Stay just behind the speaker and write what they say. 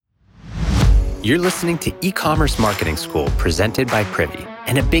You're listening to E-Commerce Marketing School presented by Privy.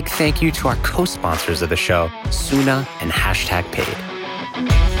 And a big thank you to our co-sponsors of the show, Suna and #Paid.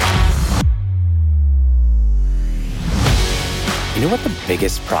 You know what the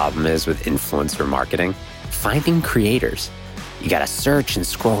biggest problem is with influencer marketing? Finding creators. You gotta search and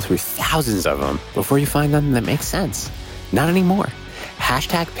scroll through thousands of them before you find them that make sense. Not anymore.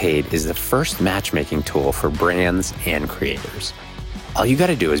 #Paid is the first matchmaking tool for brands and creators. All you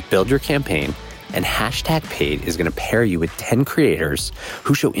gotta do is build your campaign, and #Paid is gonna pair you with 10 creators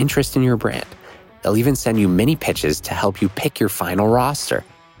who show interest in your brand. They'll even send you mini pitches to help you pick your final roster.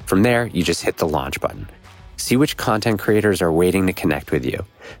 From there, you just hit the launch button. See which content creators are waiting to connect with you.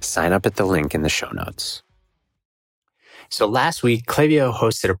 Sign up at the link in the show notes. So last week, Klaviyo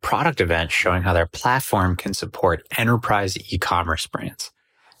hosted a product event showing how their platform can support enterprise e-commerce brands.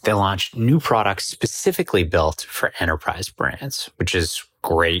 They launched new products specifically built for enterprise brands, which is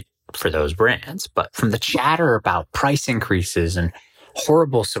great for those brands. But from the chatter about price increases and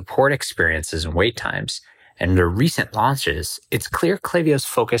horrible support experiences and wait times and their recent launches, it's clear Klaviyo's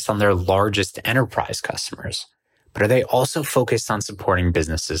focused on their largest enterprise customers. But are they also focused on supporting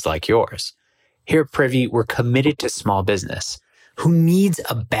businesses like yours? Here at Privy, we're committed to small business who needs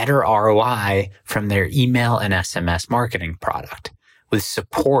a better ROI from their email and SMS marketing product with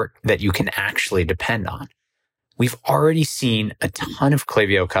support that you can actually depend on. We've already seen a ton of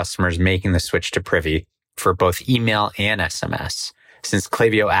Klaviyo customers making the switch to Privy for both email and SMS since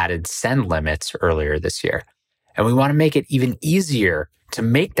Klaviyo added send limits earlier this year. And we want to make it even easier to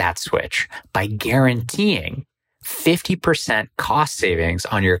make that switch by guaranteeing 50% cost savings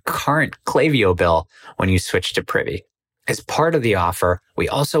on your current Klaviyo bill when you switch to Privy. As part of the offer, we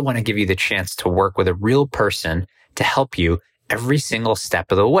also want to give you the chance to work with a real person to help you every single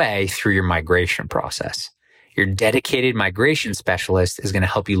step of the way through your migration process. Your dedicated migration specialist is going to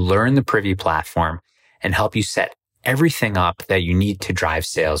help you learn the Privy platform and help you set everything up that you need to drive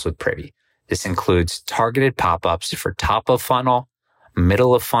sales with Privy. This includes targeted pop-ups for top of funnel,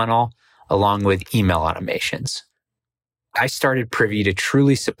 middle of funnel, along with email automations. I started Privy to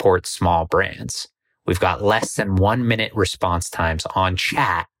truly support small brands. We've got less than 1 minute response times on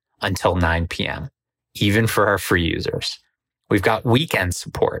chat until 9 p.m., even for our free users. We've got weekend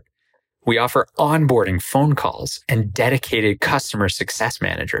support. We offer onboarding phone calls and dedicated customer success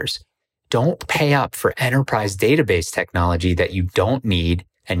managers. Don't pay up for enterprise database technology that you don't need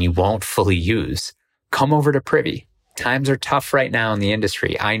and you won't fully use. Come over to Privy. Times are tough right now in the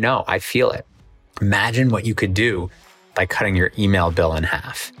industry. I know, I feel it. Imagine what you could do by cutting your email bill in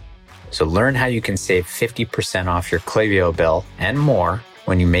half. So learn how you can save 50% off your Klaviyo bill and more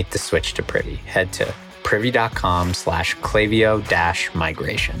when you make the switch to Privy. Head to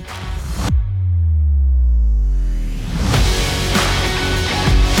privy.com/Klaviyo-migration.